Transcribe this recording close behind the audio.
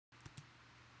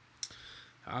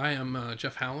I am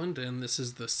Jeff Howland, and this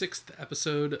is the sixth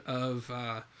episode of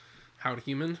How to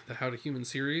Human, the How to Human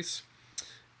series.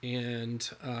 And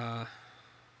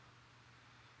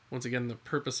once again, the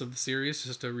purpose of the series,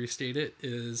 just to restate it,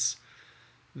 is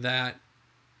that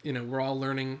we're all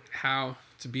learning how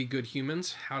to be good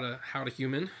humans, how to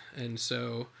human, and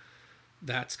so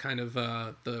that's kind of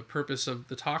the purpose of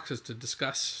the talks, is to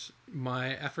discuss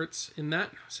my efforts in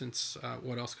that. Since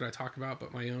what else could I talk about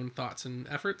but my own thoughts and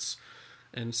efforts?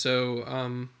 And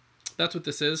so that's what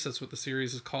this is. That's what the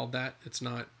series is called. That it's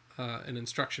not an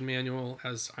instruction manual,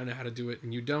 as I know how to do it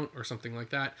and you don't, or something like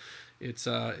that. It's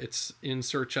in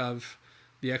search of,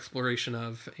 the exploration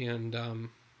of, and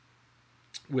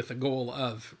with a goal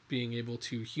of being able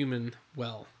to human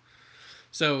well.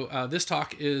 So this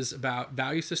talk is about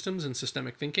value systems and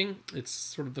systemic thinking. It's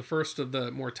sort of the first of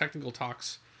the more technical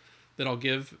talks that I'll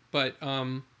give, but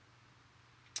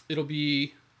it'll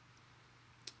be,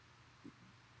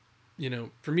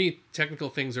 for me, technical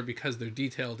things are because they're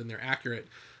detailed and they're accurate,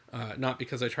 not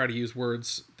because I try to use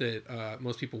words that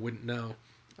most people wouldn't know.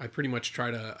 I pretty much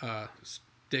try to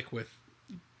stick with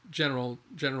general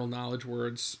knowledge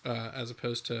words as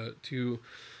opposed to too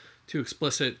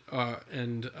explicit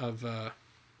and of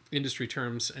industry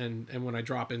terms, and when I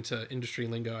drop into industry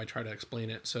lingo, I try to explain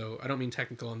it. So I don't mean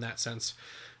technical in that sense,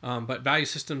 but value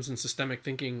systems and systemic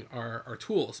thinking are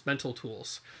tools, mental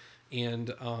tools,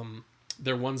 and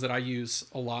they're ones that I use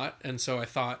a lot. And so I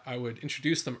thought I would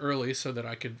introduce them early so that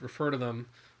I could refer to them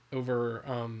over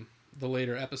the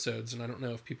later episodes. And I don't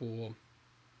know if people will,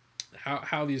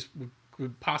 how these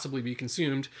would possibly be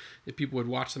consumed if people would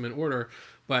watch them in order,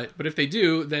 but if they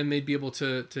do, then they'd be able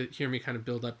to hear me kind of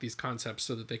build up these concepts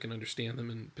so that they can understand them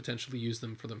and potentially use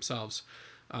them for themselves,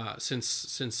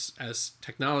 since as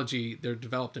technology, they're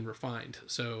developed and refined.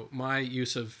 So my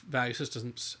use of value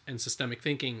systems and systemic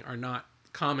thinking are not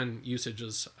common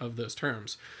usages of those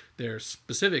terms. They're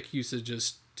specific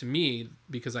usages to me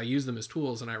because I use them as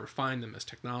tools and I refine them as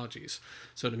technologies.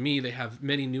 So to me, they have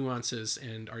many nuances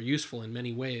and are useful in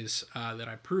many ways that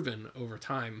I've proven over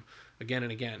time again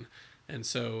and again. And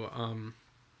so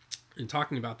in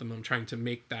talking about them, I'm trying to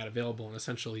make that available and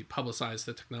essentially publicize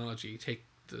the technology, take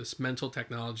this mental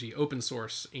technology, open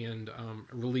source, and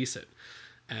release it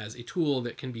as a tool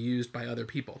that can be used by other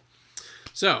people.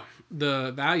 So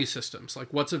the value systems,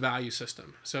 like, what's a value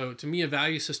system? So to me, a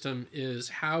value system is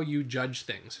how you judge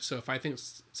things. So if I think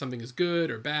something is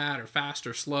good or bad or fast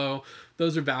or slow,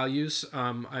 those are values.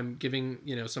 I'm giving,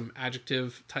 some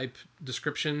adjective type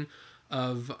description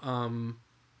of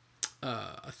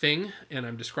a thing, and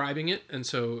I'm describing it. And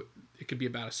so it could be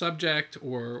about a subject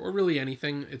or really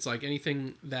anything. It's like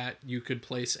anything that you could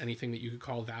place anything that you could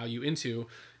call value into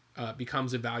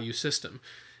becomes a value system.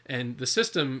 And the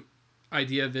system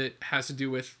idea that has to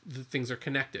do with the things are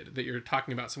connected, that you're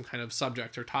talking about some kind of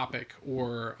subject or topic,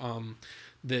 or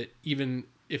that even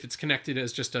if it's connected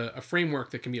as just a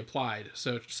framework that can be applied,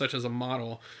 so such as a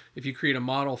model. If you create a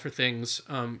model for things,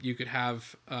 you could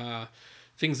have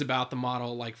things about the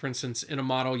model, like, for instance, in a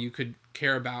model you could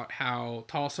care about how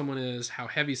tall someone is, how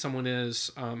heavy someone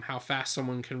is, how fast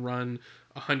someone can run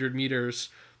 100 meters,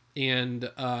 and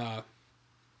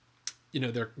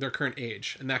their current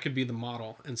age, and that could be the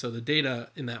model. And so the data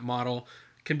in that model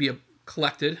can be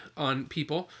collected on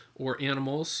people or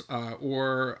animals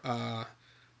or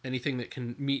anything that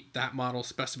can meet that model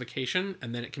specification,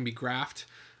 and then it can be graphed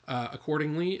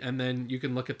accordingly. And then you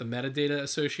can look at the metadata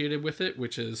associated with it,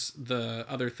 which is the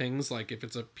other things, like if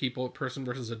it's a person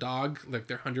versus a dog, like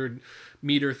their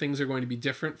 100-meter things are going to be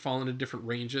different, fall into different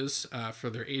ranges for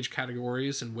their age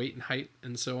categories and weight and height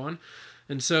and so on.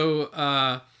 And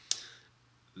so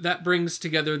that brings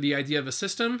together the idea of a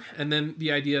system, and then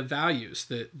the idea of values,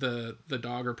 that the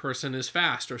dog or person is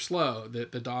fast or slow,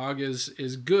 that the dog is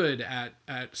good at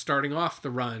starting off the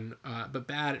run, but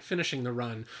bad at finishing the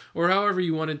run, or however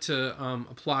you wanted to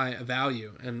apply a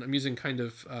value. And I'm using kind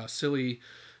of silly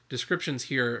descriptions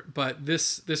here, but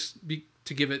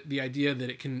to give it the idea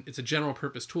that it's a general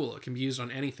purpose tool. It can be used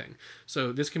on anything.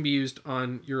 So this can be used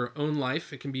on your own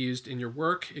life. It can be used in your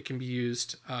work. It can be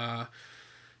used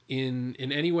in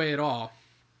any way at all.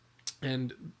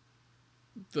 And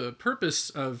the purpose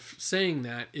of saying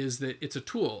that is that it's a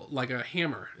tool, like a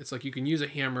hammer. It's like you can use a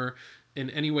hammer in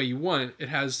any way you want. It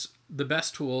has the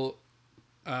best tool,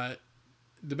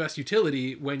 the best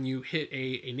utility when you hit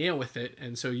a nail with it,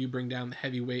 and so you bring down the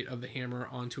heavy weight of the hammer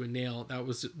onto a nail. That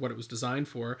was what it was designed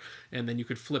for, and then you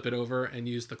could flip it over and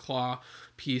use the claw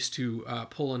piece to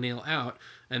pull a nail out,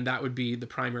 and that would be the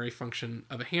primary function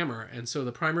of a hammer. And so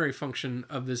the primary function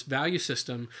of this value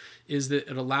system is that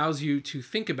it allows you to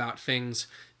think about things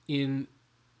in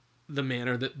the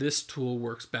manner that this tool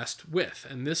works best with.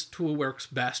 And this tool works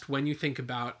best when you think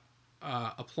about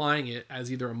applying it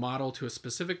as either a model to a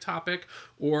specific topic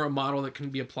or a model that can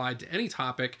be applied to any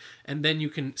topic, and then you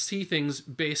can see things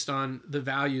based on the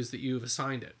values that you've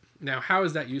assigned it. Now, how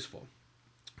is that useful?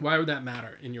 Why would that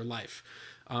matter in your life?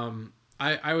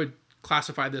 I would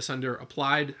classify this under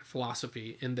applied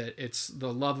philosophy, in that it's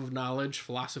the love of knowledge,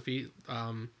 philosophy,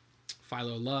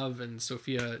 Philo love, and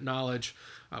Sophia knowledge,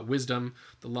 wisdom,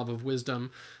 the love of wisdom.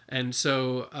 And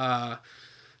so,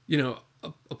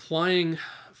 applying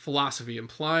philosophy,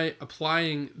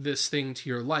 applying this thing to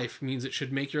your life means it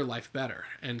should make your life better.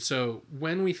 And so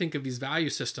when we think of these value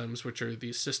systems, which are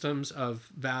these systems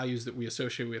of values that we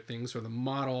associate with things, or the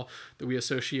model that we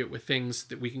associate with things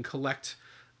that we can collect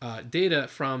data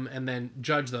from and then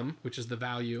judge them, which is the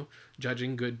value,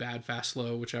 judging good, bad, fast,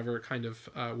 slow, whichever kind of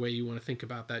way you want to think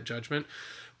about that judgment.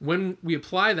 When we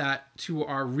apply that to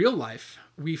our real life,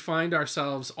 we find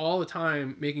ourselves all the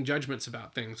time making judgments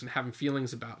about things and having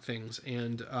feelings about things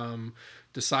and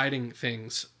deciding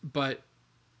things, but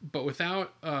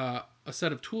without a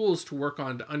set of tools to work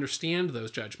on to understand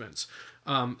those judgments,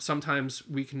 sometimes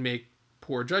we can make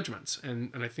poor judgments.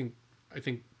 And I think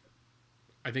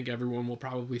everyone will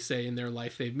probably say in their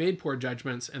life they've made poor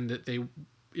judgments, and that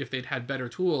if they'd had better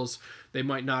tools, they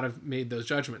might not have made those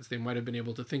judgments. They might have been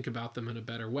able to think about them in a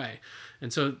better way.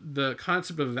 And so the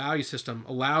concept of a value system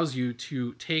allows you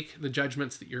to take the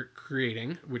judgments that you're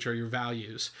creating, which are your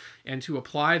values, and to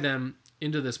apply them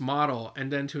into this model,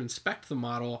 and then to inspect the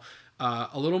model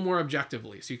a little more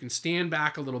objectively. So you can stand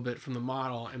back a little bit from the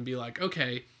model and be like,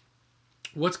 okay,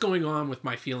 what's going on with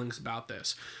my feelings about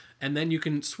this? And then you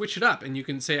can switch it up, and you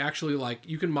can say, actually, like,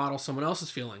 you can model someone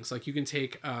else's feelings. Like, you can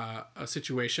take a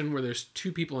situation where there's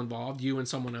two people involved, you and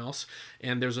someone else,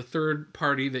 and there's a third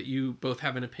party that you both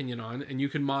have an opinion on, and you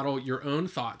can model your own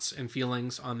thoughts and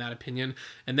feelings on that opinion.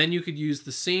 And then you could use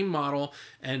the same model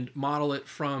and model it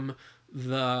from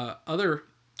the other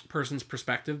person's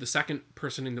perspective, the second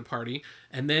person in the party.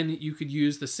 And then you could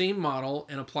use the same model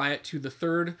and apply it to the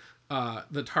third,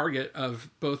 the target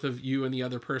of both of you and the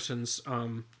other person's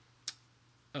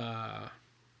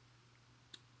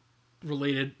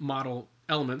related model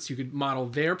elements. You could model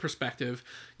their perspective.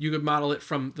 You could model it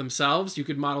from themselves. You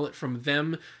could model it from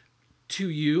them to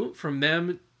you, from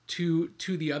them to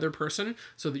the other person,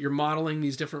 so that you're modeling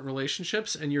these different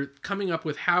relationships, and you're coming up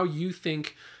with how you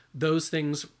think those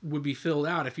things would be filled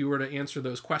out if you were to answer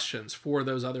those questions for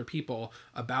those other people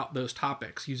about those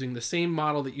topics, using the same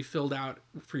model that you filled out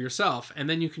for yourself. And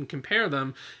then you can compare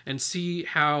them and see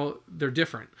how they're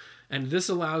different. And this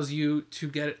allows you to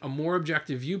get a more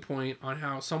objective viewpoint on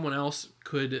how someone else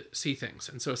could see things.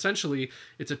 And so essentially,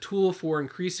 it's a tool for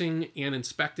increasing and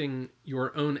inspecting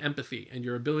your own empathy and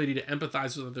your ability to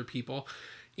empathize with other people.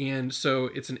 And so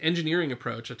it's an engineering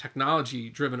approach, a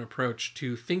technology-driven approach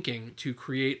to thinking, to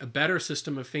create a better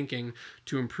system of thinking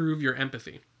to improve your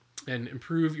empathy and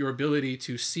improve your ability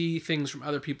to see things from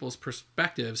other people's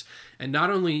perspectives. And not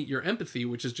only your empathy,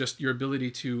 which is just your ability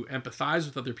to empathize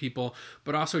with other people,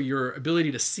 but also your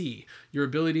ability to see, your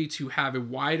ability to have a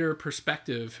wider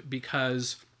perspective,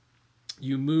 because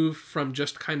you move from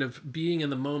just kind of being in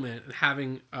the moment and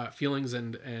having feelings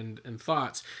and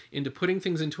thoughts into putting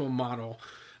things into a model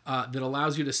that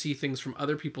allows you to see things from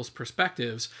other people's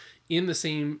perspectives in the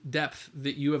same depth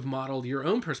that you have modeled your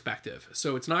own perspective.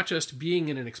 So it's not just being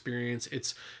in an experience,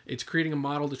 it's creating a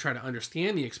model to try to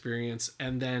understand the experience,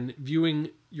 and then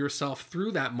viewing yourself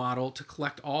through that model to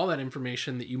collect all that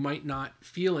information that you might not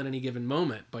feel in any given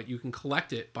moment, but you can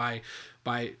collect it by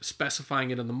specifying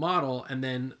it in the model, and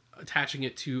then attaching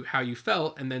it to how you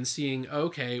felt, and then seeing,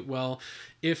 okay, well,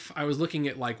 if I was looking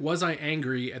at, like, was I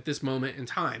angry at this moment in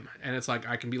time? And it's like,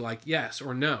 I can be like, yes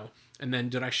or no. And then,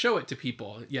 did I show it to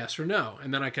people? Yes or no?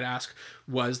 And then I could ask,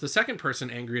 was the second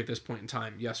person angry at this point in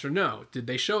time? Yes or no? Did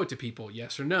they show it to people?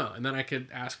 Yes or no? And then I could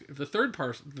ask if the third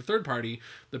party,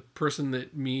 the person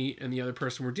that me and the other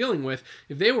person were dealing with,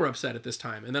 if they were upset at this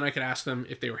time. And then I could ask them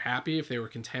if they were happy, if they were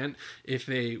content, if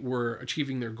they were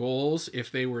achieving their goals,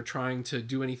 if they were trying to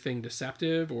do anything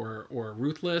deceptive or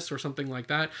ruthless or something like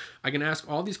that. I can ask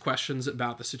all these questions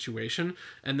about the situation,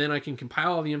 and then I can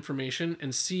compile all the information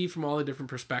and see from all the different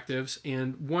perspectives.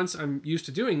 And once I'm used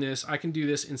to doing this, I can do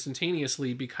this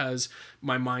instantaneously, because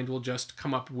my mind will just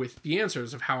come up with the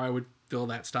answers of how I would fill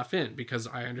that stuff in, because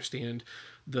I understand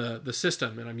the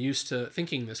system and I'm used to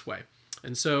thinking this way.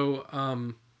 And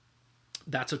so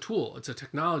that's a tool. It's a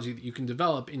technology that you can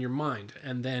develop in your mind.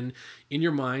 And then in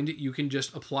your mind, you can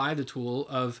just apply the tool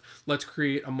of, let's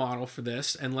create a model for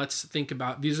this. And let's think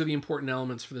about, these are the important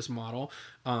elements for this model.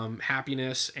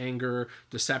 Happiness, anger,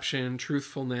 deception,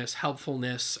 truthfulness,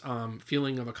 helpfulness,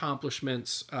 feeling of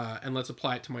accomplishments. And let's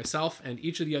apply it to myself and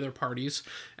each of the other parties.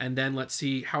 And then let's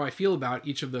see how I feel about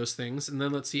each of those things. And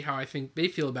then let's see how I think they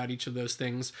feel about each of those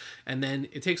things. And then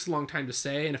it takes a long time to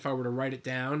say. And if I were to write it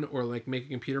down or like make a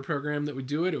computer program that would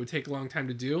do it, it would take a long time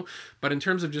to do. But in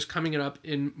terms of just coming it up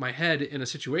in my head in a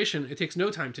situation, it takes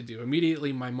no time to do.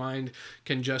 Immediately my mind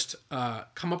can just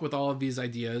come up with all of these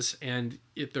ideas, and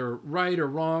if they're right or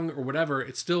wrong or whatever,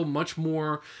 it's still much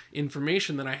more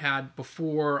information than I had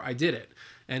before I did it.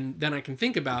 And then I can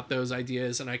think about those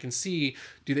ideas and I can see,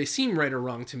 do they seem right or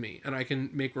wrong to me? And I can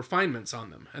make refinements on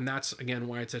them. And that's, again,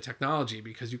 why it's a technology,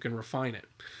 because you can refine it.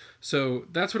 So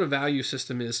that's what a value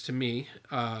system is to me,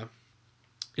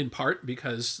 in part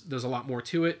because there's a lot more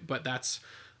to it, but that's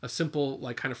a simple,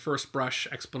 like, kind of first brush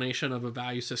explanation of a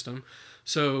value system.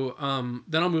 So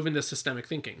then I'll move into systemic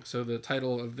thinking. So the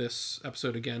title of this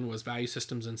episode, again, was Value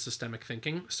Systems and Systemic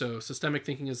Thinking. So systemic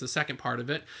thinking is the second part of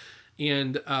it.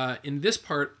 And in this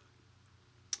part,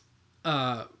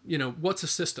 what's a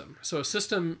system? So a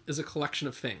system is a collection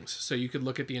of things. So you could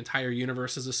look at the entire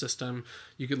universe as a system.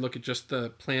 You could look at just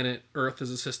the planet Earth as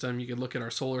a system. You could look at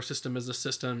our solar system as a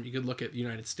system. You could look at the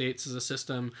United States as a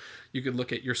system. You could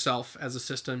look at yourself as a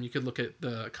system. You could look at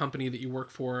the company that you work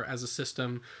for as a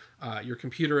system. Your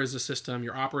computer as a system,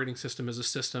 your operating system as a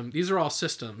system. These are all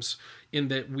systems in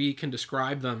that we can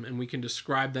describe them, and we can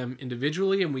describe them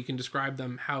individually, and we can describe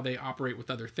them how they operate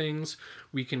with other things.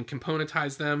 We can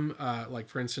componentize them, like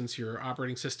for instance, your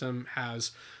operating system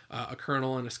has a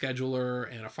kernel and a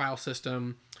scheduler and a file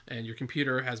system, and your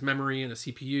computer has memory and a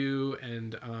CPU,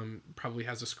 and probably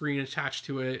has a screen attached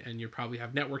to it, and you probably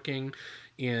have networking.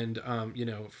 And,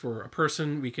 for a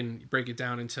person, we can break it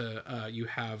down into, you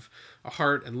have a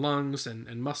heart and lungs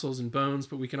and muscles and bones,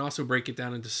 but we can also break it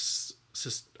down into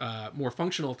more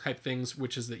functional type things,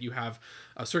 which is that you have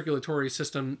a circulatory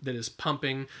system that is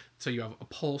pumping. So you have a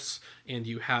pulse, and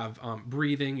you have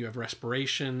breathing, you have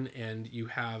respiration, and you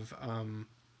have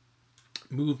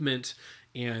movement,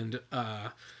 and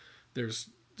there's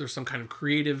some kind of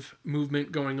creative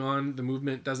movement going on. The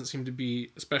movement doesn't seem to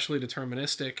be especially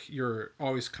deterministic. You're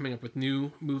always coming up with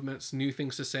new movements, new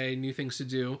things to say, new things to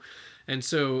do. And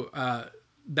so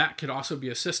that could also be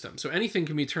a system. So anything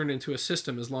can be turned into a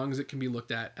system as long as it can be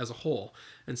looked at as a whole.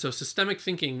 And so systemic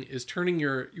thinking is turning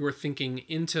your thinking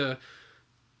into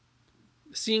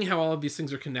seeing how all of these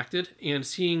things are connected and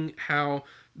seeing how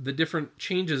the different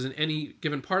changes in any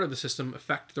given part of the system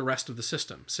affect the rest of the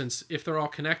system. Since if they're all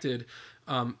connected,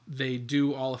 they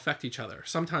do all affect each other.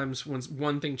 Sometimes when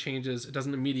one thing changes, it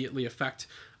doesn't immediately affect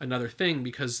another thing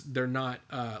because they're not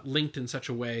linked in such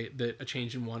a way that a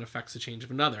change in one affects a change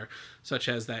of another. Such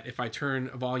as that if I turn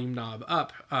a volume knob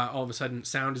up, all of a sudden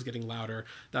sound is getting louder.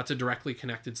 That's a directly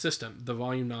connected system. The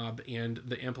volume knob and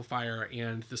the amplifier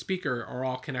and the speaker are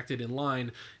all connected in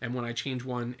line, and when I change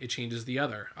one, it changes the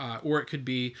other. Or it could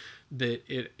be that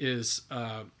it is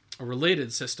a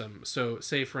related system. So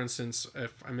say, for instance,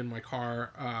 if I'm in my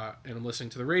car and I'm listening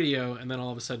to the radio, and then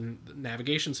all of a sudden the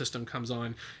navigation system comes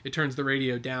on, it turns the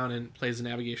radio down and plays the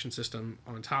navigation system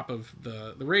on top of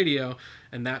the radio,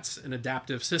 and that's an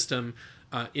adaptive system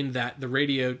in that the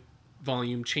radio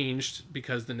volume changed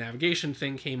because the navigation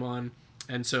thing came on,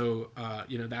 and so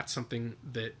that's something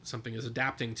that something is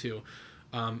adapting to.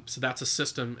 So that's a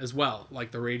system as well,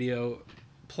 like the radio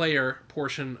player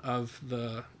portion of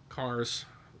the car's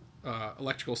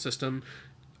electrical system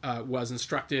was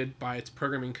instructed by its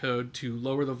programming code to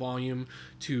lower the volume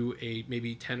to a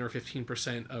maybe 10 or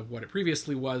 15% of what it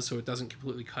previously was, so it doesn't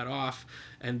completely cut off,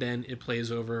 and then it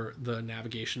plays over the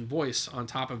navigation voice on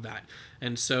top of that.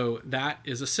 And so that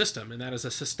is a system, and that is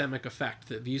a systemic effect,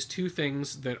 that these two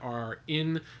things that are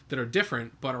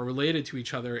different but are related to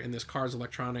each other in this car's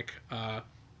electronic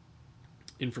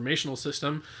informational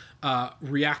system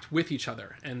react with each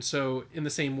other. And so in the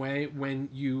same way, when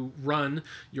you run,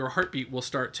 your heartbeat will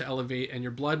start to elevate and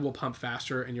your blood will pump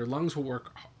faster and your lungs will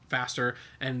work faster,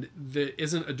 and there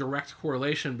isn't a direct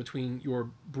correlation between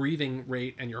your breathing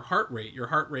rate and your heart rate. Your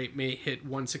heart rate may hit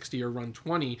 160 or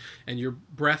 120, and your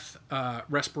breath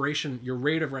respiration, your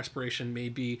rate of respiration may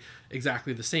be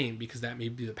exactly the same because that may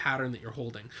be the pattern that you're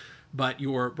holding. But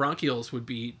your bronchioles would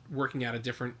be working at a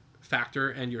different factor,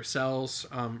 and your cells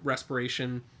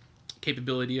respiration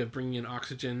capability of bringing in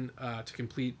oxygen to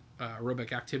complete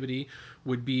aerobic activity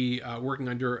would be working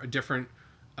under a different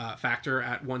factor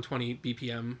at 120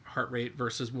 BPM heart rate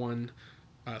versus 1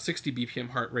 60 BPM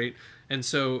heart rate. And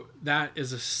so that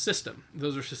is a system.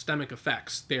 Those are systemic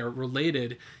effects. They are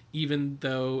related even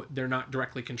though they're not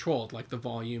directly controlled, like the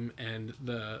volume and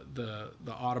the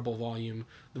audible volume,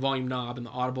 the volume knob and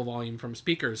the audible volume from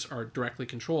speakers are directly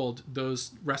controlled.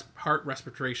 Those heart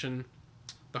respiration,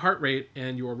 the heart rate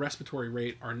and your respiratory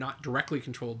rate are not directly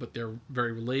controlled, but they're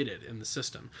very related in the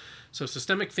system. So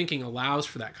systemic thinking allows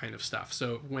for that kind of stuff.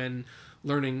 So when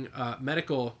learning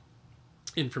medical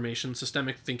information,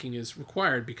 systemic thinking is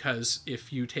required, because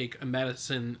if you take a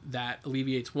medicine that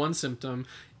alleviates one symptom,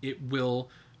 it will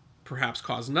perhaps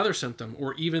cause another symptom,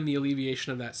 or even the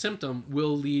alleviation of that symptom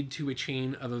will lead to a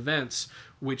chain of events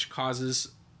which causes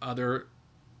other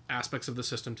aspects of the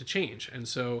system to change. And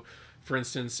so, for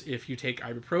instance, if you take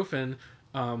ibuprofen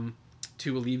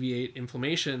to alleviate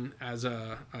inflammation as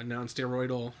a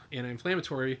non-steroidal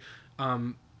anti-inflammatory,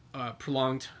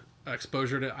 prolonged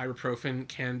exposure to ibuprofen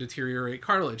can deteriorate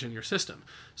cartilage in your system.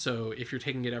 So if you're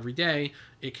taking it every day,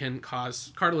 it can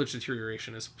cause cartilage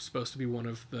deterioration. Is supposed to be one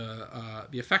of the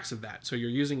effects of that. So you're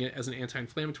using it as an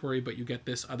anti-inflammatory, but you get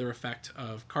this other effect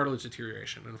of cartilage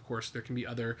deterioration. And of course, there can be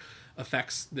other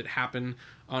effects that happen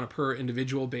on a per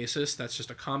individual basis. That's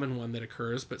just a common one that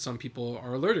occurs, but some people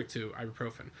are allergic to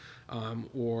ibuprofen,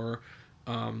 or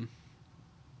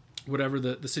whatever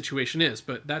the situation is.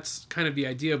 But that's kind of the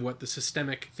idea of what the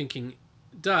systemic thinking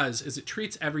does, is it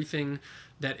treats everything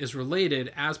that is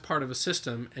related as part of a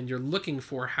system, and you're looking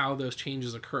for how those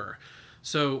changes occur.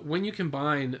 So when you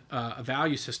combine a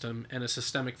value system and a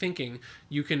systemic thinking,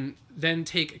 you can then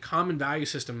take a common value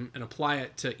system and apply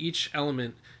it to each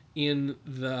element in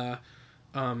the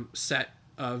set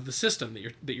of the system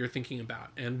that you're thinking about.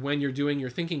 And when you're doing your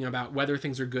thinking about whether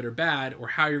things are good or bad, or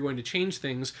how you're going to change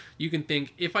things, you can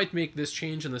think, if I make this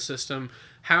change in the system,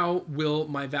 how will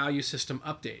my value system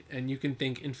update? And you can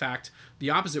think, in fact, the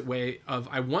opposite way of,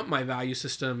 I want my value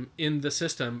system in the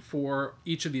system for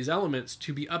each of these elements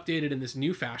to be updated in this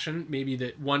new fashion. Maybe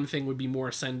that one thing would be more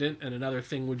ascendant and another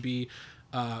thing would be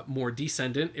more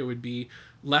descendant. It would be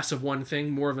less of one thing,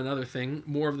 more of another thing,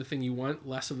 more of the thing you want,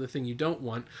 less of the thing you don't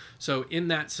want. So in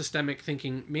that systemic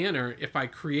thinking manner, if I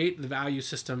create the value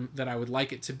system that I would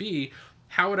like it to be,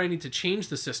 how would I need to change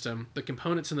the system, the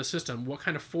components in the system? What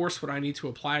kind of force would I need to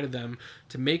apply to them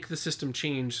to make the system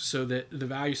change so that the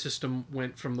value system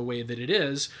went from the way that it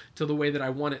is to the way that I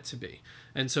want it to be?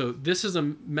 And so this is a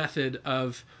method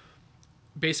of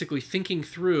basically thinking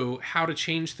through how to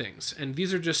change things. And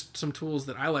these are just some tools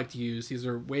that I like to use. These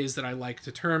are ways that I like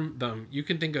to term them. You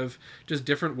can think of just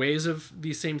different ways of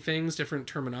these same things, different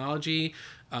terminology,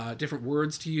 different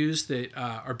words to use that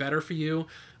are better for you,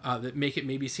 that make it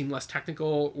maybe seem less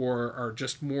technical, or are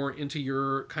just more into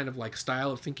your kind of like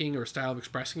style of thinking or style of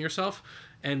expressing yourself.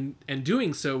 And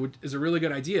doing so is a really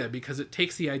good idea, because it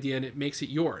takes the idea and it makes it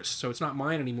yours. So it's not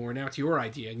mine anymore. Now it's your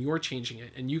idea, and you're changing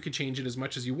it, and you could change it as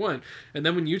much as you want. And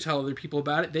then when you tell other people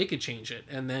about it, they could change it.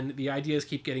 And then the ideas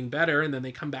keep getting better, and then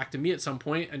they come back to me at some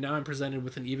point, and now I'm presented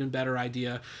with an even better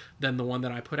idea than the one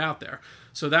that I put out there.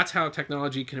 So that's how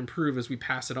technology can improve as we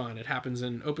pass it on. It happens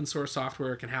in open source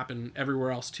software. It can happen everywhere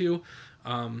else too.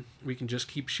 We can just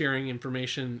keep sharing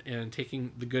information and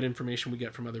taking the good information we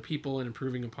get from other people and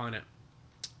improving upon it.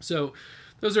 So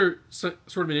those are sort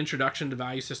of an introduction to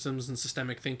value systems and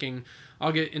systemic thinking.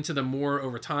 I'll get into them more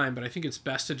over time, but I think it's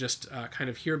best to just kind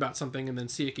of hear about something and then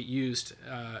see it get used.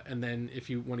 And then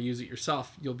if you want to use it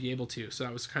yourself, you'll be able to. So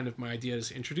that was kind of my idea, is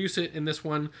to introduce it in this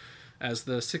one as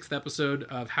the 6th episode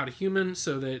of How to Human,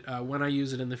 so that when I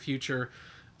use it in the future,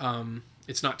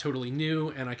 it's not totally new,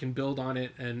 and I can build on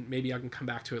it, and maybe I can come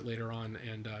back to it later on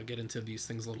and get into these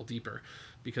things a little deeper,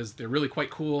 because they're really quite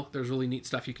cool. There's really neat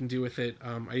stuff you can do with it.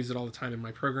 I use it all the time in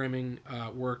my programming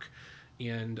work,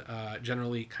 and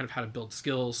generally kind of how to build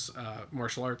skills,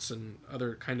 martial arts, and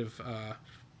other kind of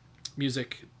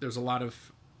music. There's a lot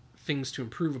of things to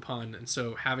improve upon, and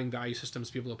so having value systems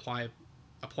to be able to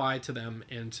apply to them,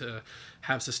 and to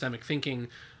have systemic thinking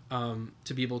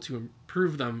to be able to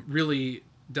improve them, really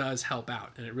does help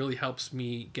out. And it really helps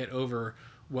me get over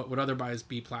what would otherwise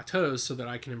be plateaus, so that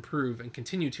I can improve and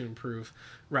continue to improve,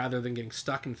 rather than getting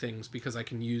stuck in things, because I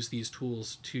can use these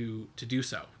tools to do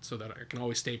so that I can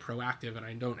always stay proactive, and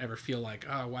I don't ever feel like,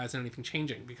 oh, why isn't anything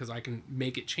changing? Because I can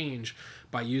make it change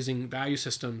by using value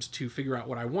systems to figure out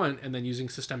what I want, and then using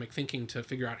systemic thinking to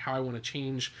figure out how I want to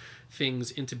change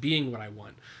things into being what I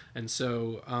want. And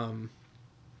so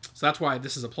that's why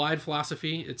this is applied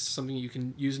philosophy. It's something you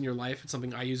can use in your life. It's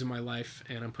something I use in my life,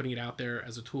 and I'm putting it out there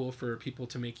as a tool for people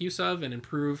to make use of and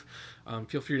improve.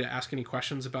 Feel free to ask any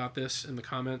questions about this in the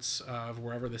comments of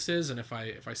wherever this is, and if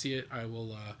I see it, I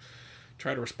will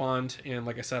try to respond. And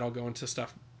like I said, I'll go into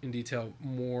stuff in detail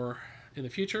more in the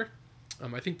future.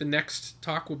 I think the next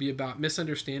talk will be about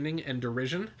misunderstanding and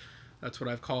derision. That's what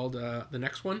I've called the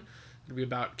next one. It'll be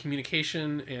about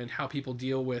communication and how people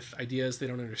deal with ideas they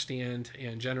don't understand,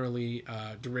 and generally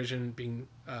derision, being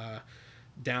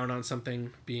down on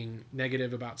something, being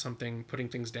negative about something, putting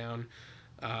things down.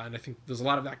 And I think there's a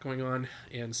lot of that going on,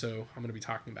 and so I'm going to be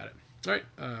talking about it. All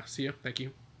right, see you. Thank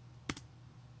you.